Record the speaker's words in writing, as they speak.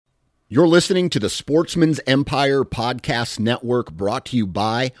You're listening to the Sportsman's Empire Podcast Network, brought to you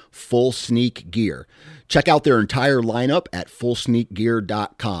by Full Sneak Gear. Check out their entire lineup at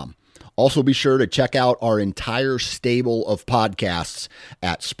fullsneakgear.com. Also be sure to check out our entire stable of podcasts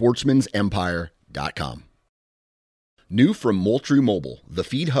at sportsmansempire.com. New from Moultrie Mobile, the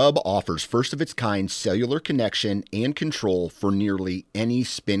Feed Hub offers first-of-its-kind cellular connection and control for nearly any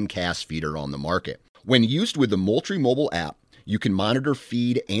spin cast feeder on the market. When used with the Moultrie Mobile app, you can monitor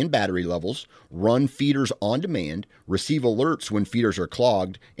feed and battery levels, run feeders on demand, receive alerts when feeders are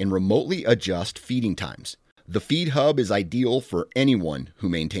clogged, and remotely adjust feeding times. The Feed Hub is ideal for anyone who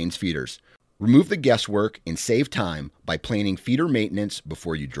maintains feeders. Remove the guesswork and save time by planning feeder maintenance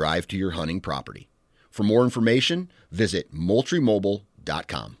before you drive to your hunting property. For more information, visit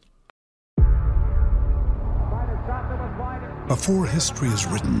MoultrieMobile.com. Before history is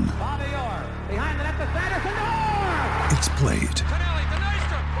written, it's played.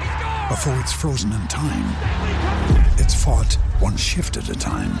 Before it's frozen in time, it's fought one shift at a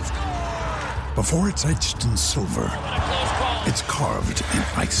time. Before it's etched in silver, it's carved in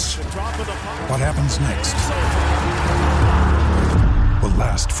ice. What happens next will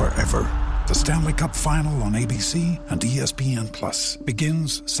last forever. The Stanley Cup Final on ABC and ESPN Plus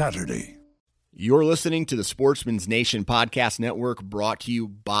begins Saturday. You're listening to the Sportsman's Nation Podcast Network, brought to you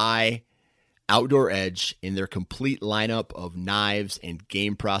by Outdoor Edge in their complete lineup of knives and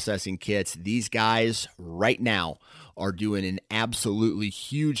game processing kits. These guys right now are doing an absolutely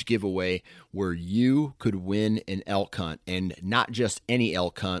huge giveaway where you could win an elk hunt, and not just any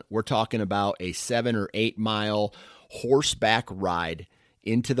elk hunt. We're talking about a 7 or 8 mile horseback ride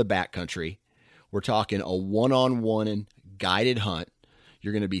into the backcountry. We're talking a one-on-one guided hunt.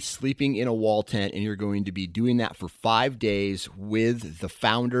 You're going to be sleeping in a wall tent, and you're going to be doing that for 5 days with the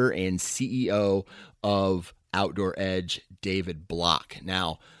founder and CEO of Outdoor Edge, David Block.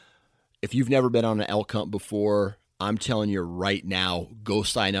 Now, if you've never been on an elk hunt before, I'm telling you right now, go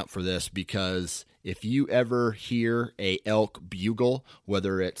sign up for this, because if you ever hear a elk bugle,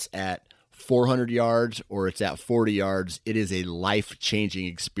 whether it's at 400 yards or it's at 40 yards, it is a life-changing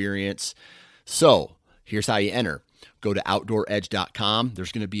experience. So here's how you enter. Go to OutdoorEdge.com.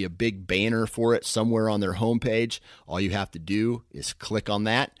 There's going to be a big banner for it somewhere on their homepage. All you have to do is click on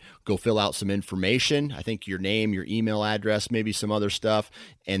that, go fill out some information. I think your name, your email address, maybe some other stuff,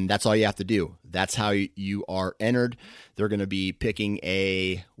 and that's all you have to do. That's how you are entered. They're going to be picking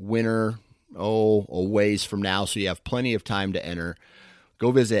a winner, a ways from now, so you have plenty of time to enter. Go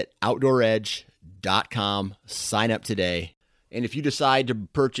visit OutdoorEdge.com, sign up today. And if you decide to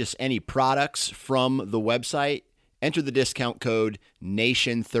purchase any products from the website, enter the discount code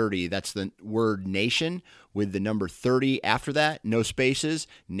NATION30. That's the word nation with the number 30 after that, no spaces,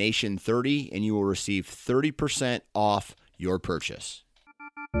 NATION30, and you will receive 30% off your purchase.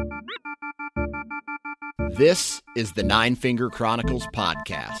 This is the Nine Finger Chronicles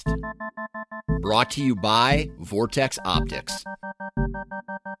podcast, brought to you by Vortex Optics.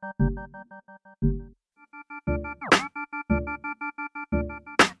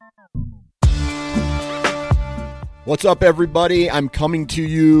 What's up, everybody? I'm coming to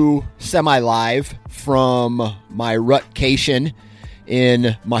you semi-live from my rutcation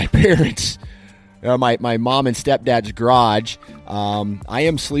in my parents' my mom and stepdad's garage. I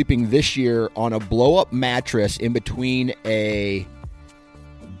am sleeping this year on a blow-up mattress in between a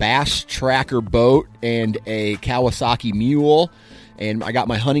Bass Tracker boat and a Kawasaki Mule, and I got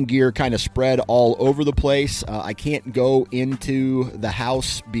my hunting gear kind of spread all over the place. I can't go into the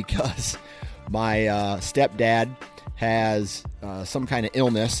house because my stepdad has some kind of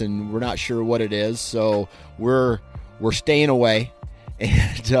illness, and we're not sure what it is, so we're staying away.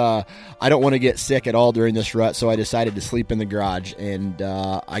 And I don't want to get sick at all during this rut, so I decided to sleep in the garage. And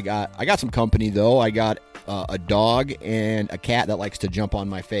I got some company, though. I got a dog and a cat that likes to jump on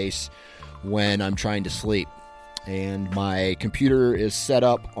my face when I'm trying to sleep. And my computer is set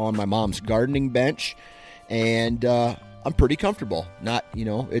up on my mom's gardening bench, and I'm pretty comfortable. Not,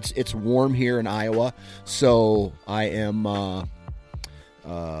 it's warm here in Iowa, so I am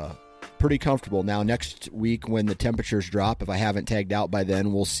pretty comfortable. Now, next week when the temperatures drop, if I haven't tagged out by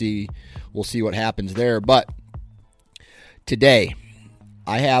then, we'll see what happens there. But today,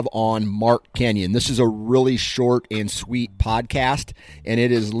 I have on Mark Kenyon. This is a really short and sweet podcast, and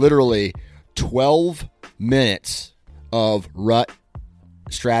it is literally 12 minutes of rut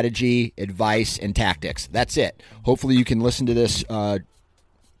strategy, advice, and tactics. That's it. Hopefully you can listen to this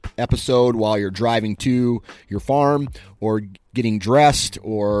episode while you're driving to your farm, or getting dressed,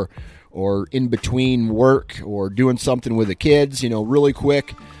 or in between work, or doing something with the kids. Really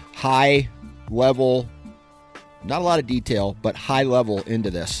quick, high level not a lot of detail, but high level into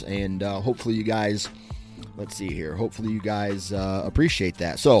this. And hopefully you guys, let's see here, hopefully you guys appreciate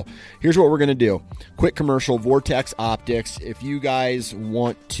that. So here's what we're going to do. Quick commercial, Vortex Optics. If you guys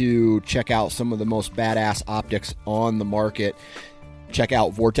want to check out some of the most badass optics on the market, check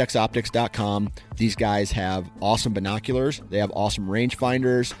out vortexoptics.com. These guys have awesome binoculars. They have awesome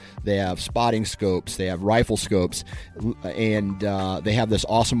rangefinders. They have spotting scopes. They have rifle scopes. And they have this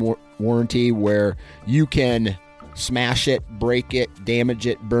awesome warranty where you can smash it, break it, damage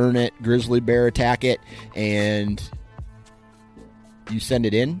it, burn it, grizzly bear attack it, and you send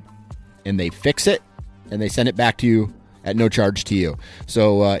it in, and they fix it, and they send it back to you at no charge to you.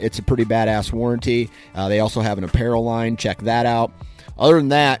 So it's a pretty badass warranty. They also have an apparel line. Check that out. Other than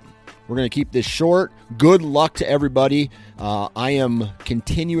that, we're going to keep this short. Good luck to everybody. I am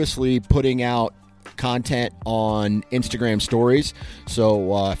continuously putting out content on Instagram stories.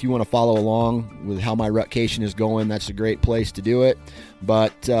 So if you want to follow along with how my rutcation is going, that's a great place to do it.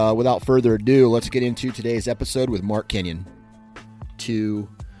 But without further ado, let's get into today's episode with Mark Kenyon. 2,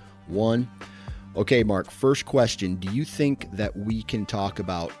 1. Okay, Mark, first question. Do you think that we can talk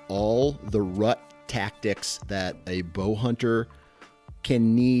about all the rut tactics that a bow hunter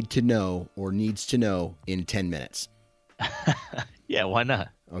can need to know or needs to know in 10 minutes? Yeah, why not?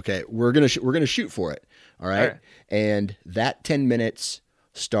 Okay, we're gonna shoot for it. All right? And that 10 minutes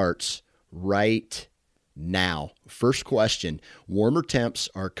starts right now. First question: warmer temps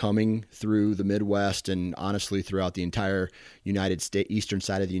are coming through the Midwest and honestly throughout the entire United States, eastern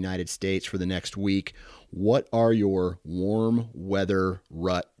side of the United States for the next week. What are your warm weather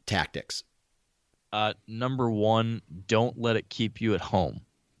rut tactics? Number one, don't let it keep you at home.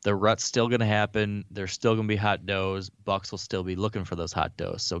 The rut's still going to happen. There's still going to be hot does. Bucks will still be looking for those hot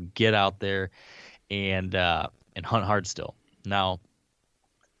does. So get out there and hunt hard still. Now,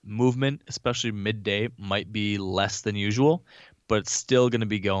 movement, especially midday, might be less than usual, but it's still going to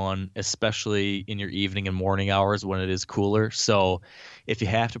be going, especially in your evening and morning hours when it is cooler. So if you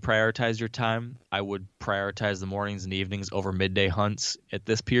have to prioritize your time, I would prioritize the mornings and evenings over midday hunts at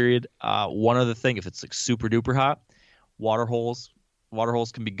this period. One other thing, if it's like super duper hot, water holes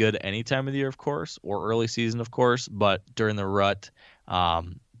can be good any time of the year, of course, or early season, of course, but during the rut,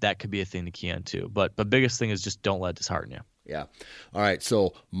 that could be a thing to key on too. But the biggest thing is just don't let it dishearten you. Yeah. All right.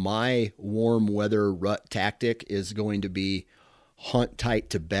 So my warm weather rut tactic is going to be hunt tight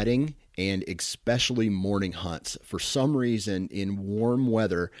to bedding, and especially morning hunts. For some reason, in warm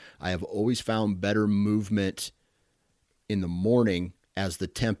weather, I have always found better movement in the morning as the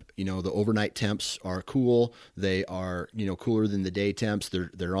temp, the overnight temps are cool. They are, cooler than the day temps.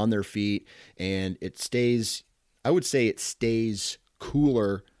 They're on their feet, and I would say it stays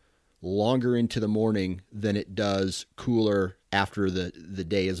cooler longer into the morning than it does cooler after the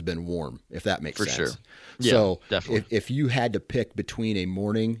day has been warm, if that makes sense. For sure. Yeah, so definitely. If you had to pick between a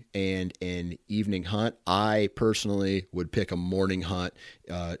morning and an evening hunt, I personally would pick a morning hunt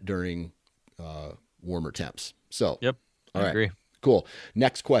during warmer temps. So, yep, all I right, agree. Cool.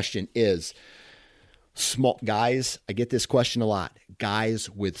 Next question is small guys. I get this question a lot. Guys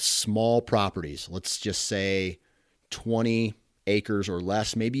with small properties, let's just say 20 acres or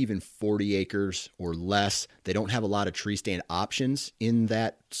less, maybe even 40 acres or less. They don't have a lot of tree stand options in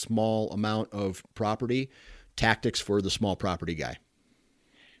that small amount of property. Tactics for the small property guy.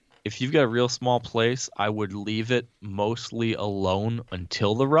 If you've got a real small place, I would leave it mostly alone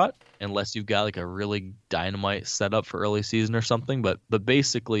until the rut, unless you've got like a really dynamite setup for early season or something. But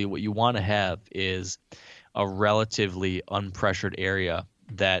basically what you want to have is a relatively unpressured area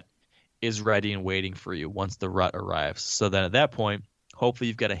that is ready and waiting for you once the rut arrives. So then at that point, hopefully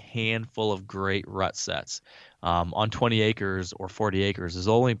you've got a handful of great rut sets. On 20 acres or 40 acres, there's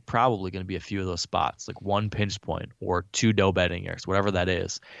only probably going to be a few of those spots, like one pinch point or 2 doe bedding areas, whatever that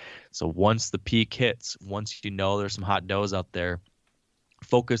is. So once the peak hits, once there's some hot does out there,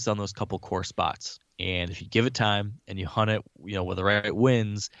 focus on those couple core spots. And if you give it time and you hunt it, with the right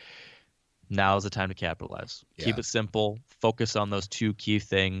winds, now is the time to capitalize. Yeah. Keep it simple. Focus on those 2 key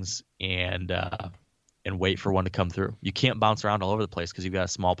things, and wait for one to come through. You can't bounce around all over the place because you've got a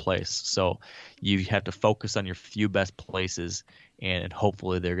small place. So you have to focus on your few best places, and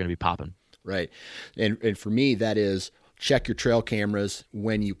hopefully they're going to be popping. Right. And for me, that is check your trail cameras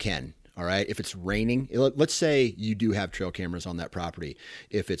when you can. All right. If it's raining, let's say you do have trail cameras on that property.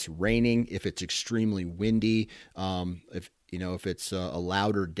 If it's raining, if it's extremely windy, if it's a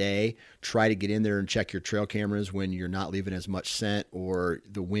louder day, try to get in there and check your trail cameras when you're not leaving as much scent or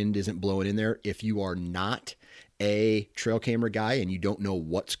the wind isn't blowing in there. If you are not a trail camera guy and you don't know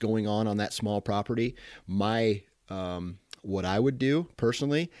what's going on that small property, what I would do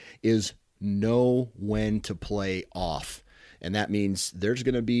personally is know when to play off. And that means there's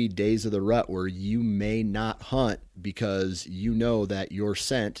going to be days of the rut where you may not hunt because you know that your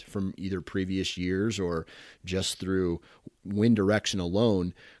scent from either previous years or just through wind direction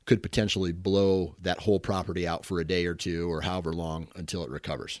alone could potentially blow that whole property out for a day or two or however long until it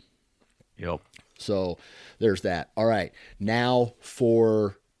recovers. Yep. So there's that. All right. Now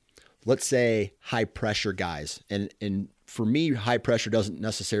for, let's say, high pressure guys. And for me, high pressure doesn't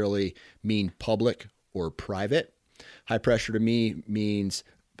necessarily mean public or private. High pressure to me means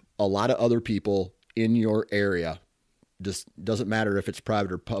a lot of other people in your area. Just doesn't matter if it's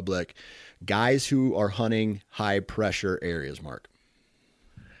private or public. Guys who are hunting high pressure areas, Mark.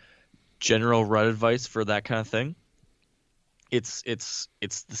 General rut advice for that kind of thing. It's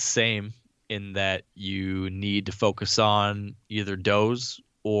the same in that you need to focus on either does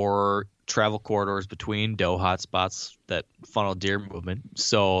or travel corridors between doe hotspots that funnel deer movement.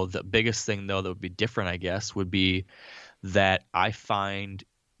 So the biggest thing, though, that would be different, I guess, would be that I find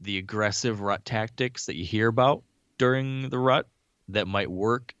the aggressive rut tactics that you hear about during the rut that might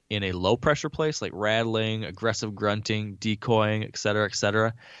work in a low pressure place, like rattling, aggressive grunting, decoying, et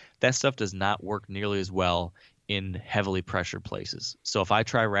cetera, that stuff does not work nearly as well in heavily pressured places. So if I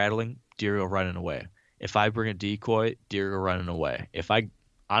try rattling, deer go running away. If I bring a decoy, deer go running away. If I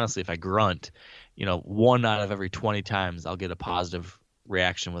grunt, 1 out of every 20 times I'll get a positive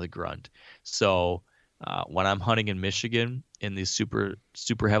reaction with a grunt. So when I'm hunting in Michigan in these super,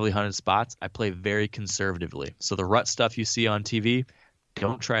 super heavily hunted spots, I play very conservatively. So the rut stuff you see on TV,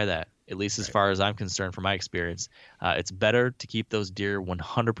 don't try that, at least as far as I'm concerned from my experience. It's better to keep those deer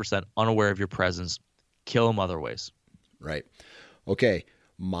 100% unaware of your presence. Kill them other ways. Right. Okay.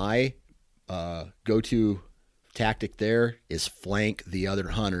 My go-to tactic there is flank the other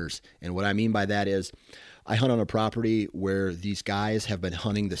hunters. And what I mean by that is I hunt on a property where these guys have been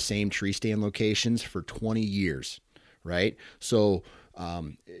hunting the same tree stand locations for 20 years, right? So,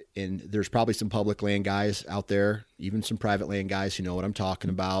 and there's probably some public land guys out there, even some private land guys who know what I'm talking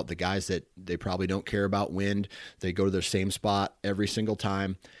about. The guys that they probably don't care about wind. They go to their same spot every single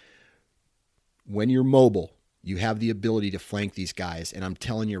time. When you're mobile, you have the ability to flank these guys. And I'm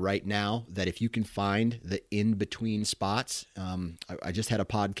telling you right now that if you can find the in-between spots, I just had a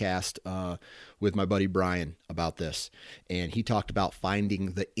podcast with my buddy Brian about this, and he talked about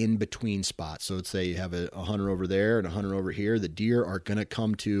finding the in-between spots. So let's say you have a hunter over there and a hunter over here. The deer are going to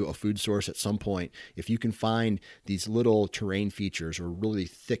come to a food source at some point. If you can find these little terrain features or really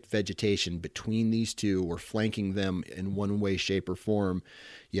thick vegetation between these two or flanking them in one way, shape, or form,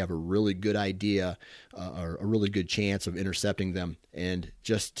 you have a really good idea or a really good chance of intercepting them. And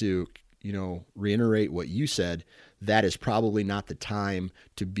just to, reiterate what you said, that is probably not the time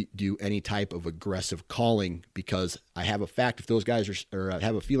to do any type of aggressive calling, because I have a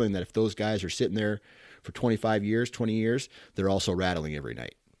feeling that if those guys are sitting there for 25 years, 20 years, they're also rattling every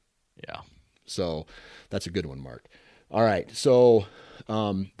night. Yeah. So that's a good one, Mark. All right. So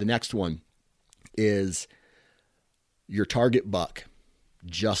the next one is your target buck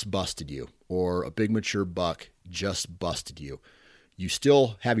just busted you, or a big mature buck just busted you. You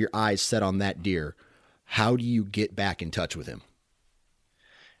still have your eyes set on that deer. How do you get back in touch with him?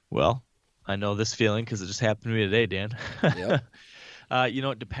 Well, I know this feeling because it just happened to me today, Dan. Yep.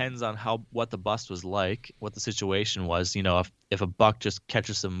 It depends on what the bust was like, what the situation was. If a buck just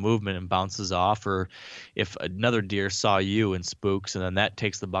catches some movement and bounces off, or if another deer saw you and spooks and then that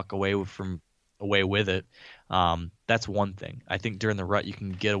takes the buck away with it. That's one thing. I think during the rut you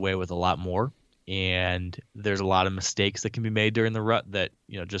can get away with a lot more, and there's a lot of mistakes that can be made during the rut that,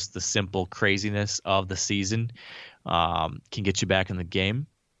 just the simple craziness of the season can get you back in the game.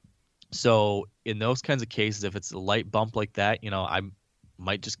 So in those kinds of cases, if it's a light bump like that, I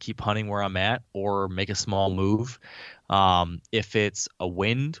might just keep hunting where I'm at or make a small move. If it's a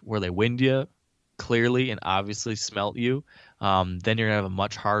wind where they wind you clearly and obviously smelt you, then you're gonna have a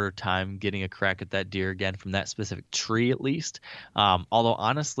much harder time getting a crack at that deer again from that specific tree, at least. Although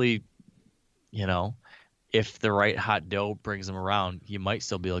honestly, if the right hot doe brings them around, you might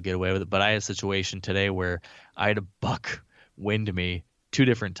still be able to get away with it. But I had a situation today where I had a buck wind me 2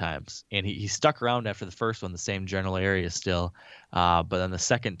 different times, and he stuck around after the first one, the same general area still. But then the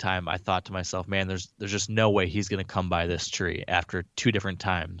second time, I thought to myself, man, there's just no way he's gonna come by this tree after 2 different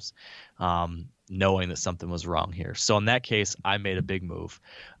times. Knowing that something was wrong here. So in that case, I made a big move.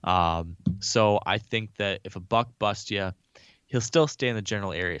 So I think that if a buck busts you, he'll still stay in the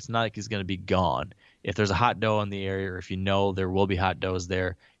general area. It's not like he's going to be gone. If there's a hot doe in the area, or if there will be hot does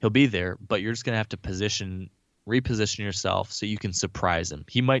there, he'll be there, but you're just going to have to reposition yourself so you can surprise him.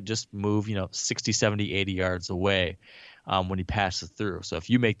 He might just move, 60, 70, 80 yards away. when he passes through. So if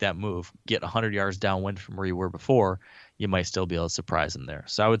you make that move, get 100 yards downwind from where you were before, you might still be able to surprise him there.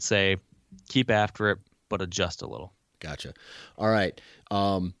 So I would say keep after it, but adjust a little. Gotcha. All right.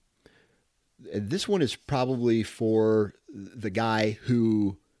 This one is probably for the guy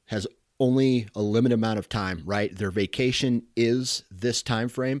who has only a limited amount of time, right? Their vacation is this time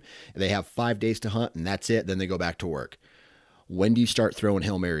frame. They have 5 days to hunt, and that's it. Then they go back to work. When do you start throwing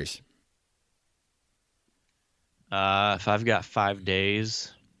Hail Marys? If I've got 5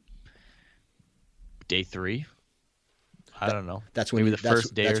 days, day 3. I don't know. That's when maybe the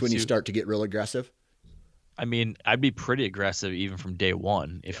first day. That's when two. You start to get real aggressive. I mean, I'd be pretty aggressive even from day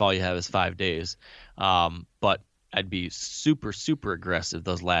 1 if all you have is 5 days. But I'd be super, super aggressive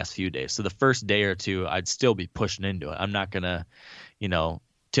those last few days. So the first day or two, I'd still be pushing into it. I'm not going to,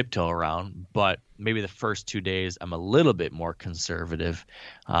 tiptoe around. But maybe the first 2 days, I'm a little bit more conservative.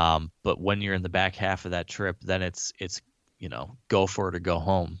 But when you're in the back half of that trip, then it's go for it or go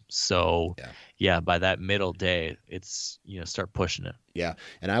home. So, yeah by that middle day, it's, start pushing it. Yeah.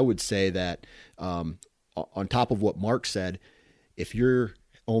 And I would say that on top of what Mark said, if you're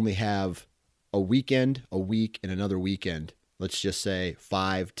only have a weekend, a week, and another weekend, let's just say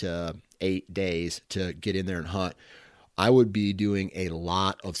 5 to 8 days to get in there and hunt, I would be doing a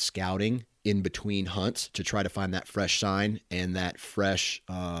lot of scouting in between hunts to try to find that fresh sign and that fresh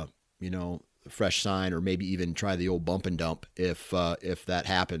sign, or maybe even try the old bump and dump if that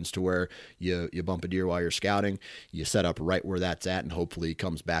happens to where you bump a deer while you're scouting, you set up right where that's at, and hopefully he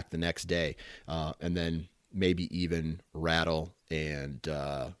comes back the next day, and then maybe even rattle and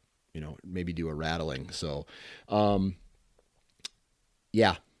maybe do a rattling. So,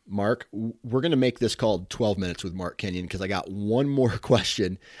 Mark, we're going to make this called 12 minutes with Mark Kenyon, because I got one more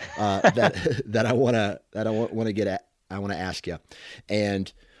question that I want to ask you.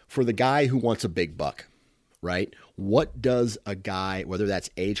 And for the guy who wants a big buck, right? What does a guy, whether that's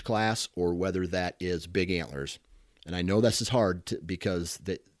age class or whether that is big antlers, and I know this is hard because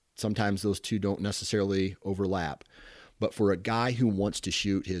sometimes those two don't necessarily overlap, but for a guy who wants to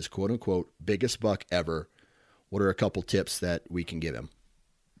shoot his quote unquote biggest buck ever, what are a couple tips that we can give him?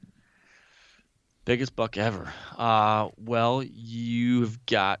 Biggest buck ever. Well, you've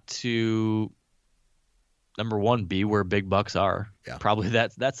got to, number one, be where big bucks are. Yeah. Probably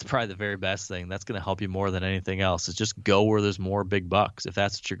that's probably the very best thing. That's going to help you more than anything else. Is just go where there's more big bucks, if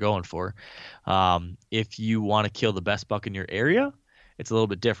that's what you're going for. If you want to kill the best buck in your area, it's a little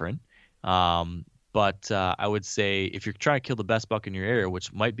bit different. But I would say if you're trying to kill the best buck in your area,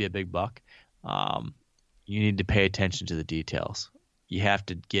 which might be a big buck, you need to pay attention to the details. You have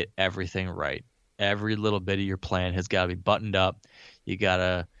to get everything right. Every little bit of your plan has got to be buttoned up. You got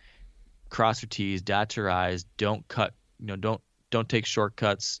to cross your T's, dot your I's. Don't cut, don't take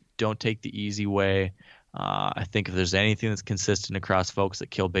shortcuts. Don't take the easy way. I think if there's anything that's consistent across folks that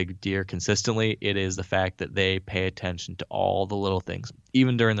kill big deer consistently, it is the fact that they pay attention to all the little things,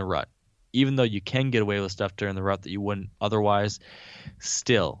 even during the rut. Even though you can get away with stuff during the rut that you wouldn't otherwise,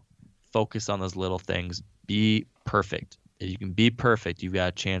 still focus on those little things. Be perfect. If you can be perfect, you've got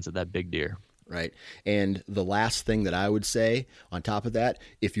a chance at that big deer. Right. And the last thing that I would say on top of that,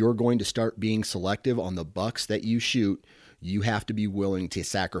 if you're going to start being selective on the bucks that you shoot, you have to be willing to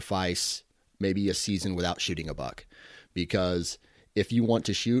sacrifice maybe a season without shooting a buck. Because if you want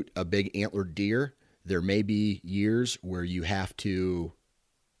to shoot a big antlered deer, there may be years where you have to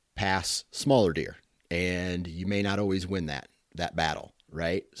pass smaller deer, and you may not always win that battle.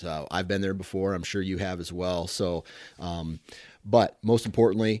 Right. So I've been there before. I'm sure you have as well. So, but most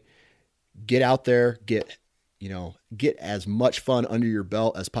importantly, get out there, get as much fun under your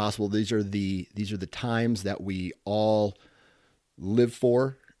belt as possible. These are the times that we all live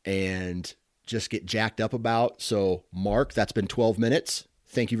for and just get jacked up about. So Mark, that's been 12 minutes.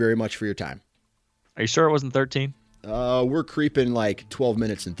 Thank you very much for your time. Are you sure it wasn't 13? We're creeping like 12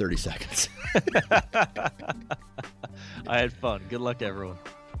 minutes and 30 seconds. I had fun. Good luck, everyone.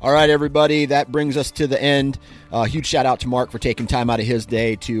 All right, everybody, that brings us to the end. Huge shout out to Mark for taking time out of his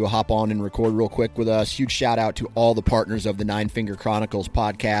day to hop on and record real quick with us. Huge shout out to all the partners of the Nine Finger Chronicles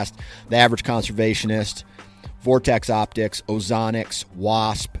podcast, The Average Conservationist, Vortex Optics, Ozonics,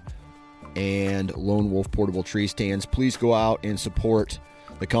 Wasp, and Lone Wolf Portable Tree Stands. Please go out and support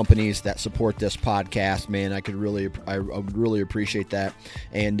the companies that support this podcast, man. I would really appreciate that.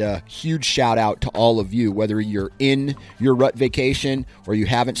 And huge shout out to all of you, whether you're in your rut vacation or you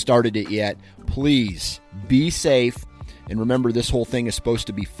haven't started it yet. Please be safe. And remember, this whole thing is supposed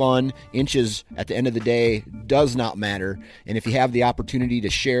to be fun. Inches at the end of the day does not matter. And if you have the opportunity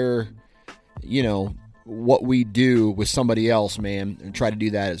to share, what we do with somebody else, man, and try to do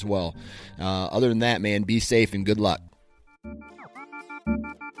that as well. Other than that, man, be safe and good luck.